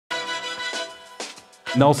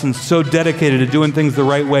Nelson's so dedicated to doing things the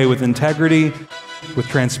right way with integrity, with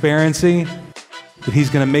transparency, that he's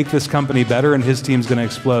going to make this company better and his team's going to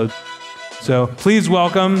explode. So please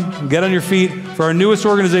welcome, get on your feet for our newest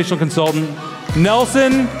organizational consultant,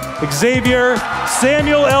 Nelson, Xavier,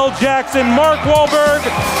 Samuel L. Jackson, Mark Wahlberg,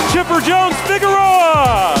 Chipper Jones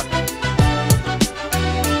Figueroa.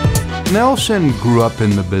 Nelson grew up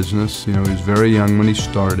in the business. You know, he was very young when he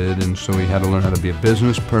started, and so he had to learn how to be a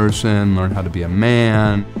business person, learn how to be a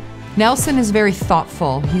man. Nelson is very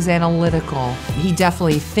thoughtful. He's analytical. He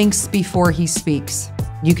definitely thinks before he speaks.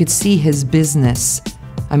 You could see his business.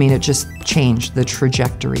 I mean, it just changed. The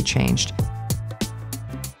trajectory changed.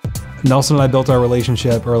 Nelson and I built our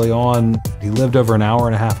relationship early on. He lived over an hour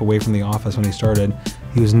and a half away from the office when he started.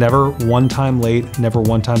 He was never one time late, never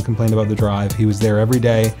one time complained about the drive. He was there every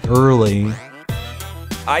day, early.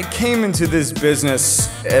 I came into this business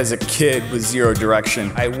as a kid with zero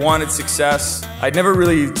direction. I wanted success. I'd never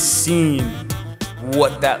really seen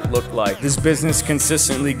what that looked like. This business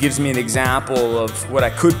consistently gives me an example of what I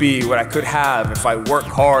could be, what I could have if I work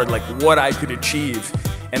hard, like what I could achieve.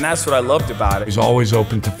 And that's what I loved about it. He's always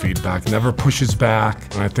open to feedback, never pushes back.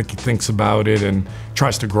 And I think he thinks about it and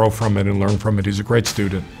tries to grow from it and learn from it. He's a great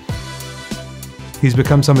student. He's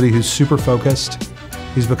become somebody who's super focused.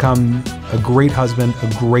 He's become a great husband,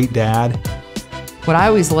 a great dad. What I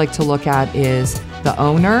always like to look at is the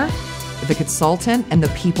owner, the consultant, and the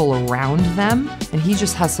people around them. And he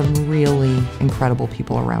just has some really incredible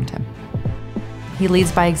people around him. He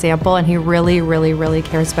leads by example, and he really, really, really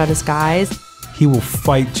cares about his guys. He will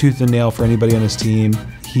fight tooth and nail for anybody on his team.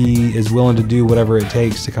 He is willing to do whatever it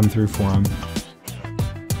takes to come through for him.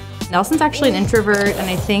 Nelson's actually an introvert, and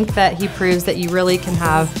I think that he proves that you really can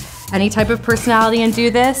have any type of personality and do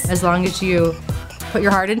this as long as you put your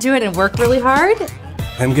heart into it and work really hard.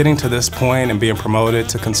 Him getting to this point and being promoted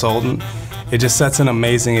to consultant, it just sets an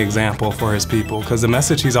amazing example for his people, because the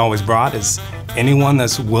message he's always brought is anyone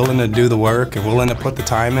that's willing to do the work and willing to put the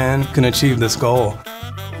time in can achieve this goal.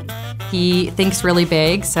 He thinks really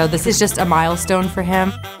big, so this is just a milestone for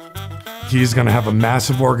him. He's going to have a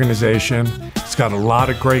massive organization. He's got a lot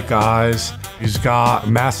of great guys. He's got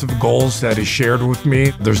massive goals that he shared with me.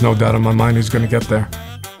 There's no doubt in my mind he's going to get there.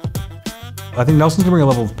 I think Nelson's going to bring a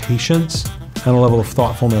level of patience and a level of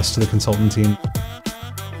thoughtfulness to the consultant team.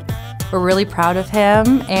 We're really proud of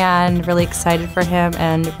him and really excited for him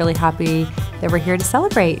and really happy that we're here to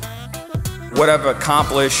celebrate. What I've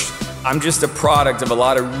accomplished, I'm just a product of a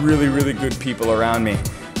lot of really, really good people around me.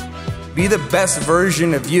 Be the best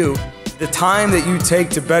version of you. The time that you take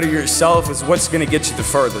to better yourself is what's going to get you the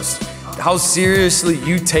furthest. How seriously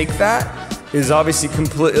you take that is obviously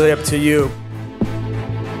completely up to you.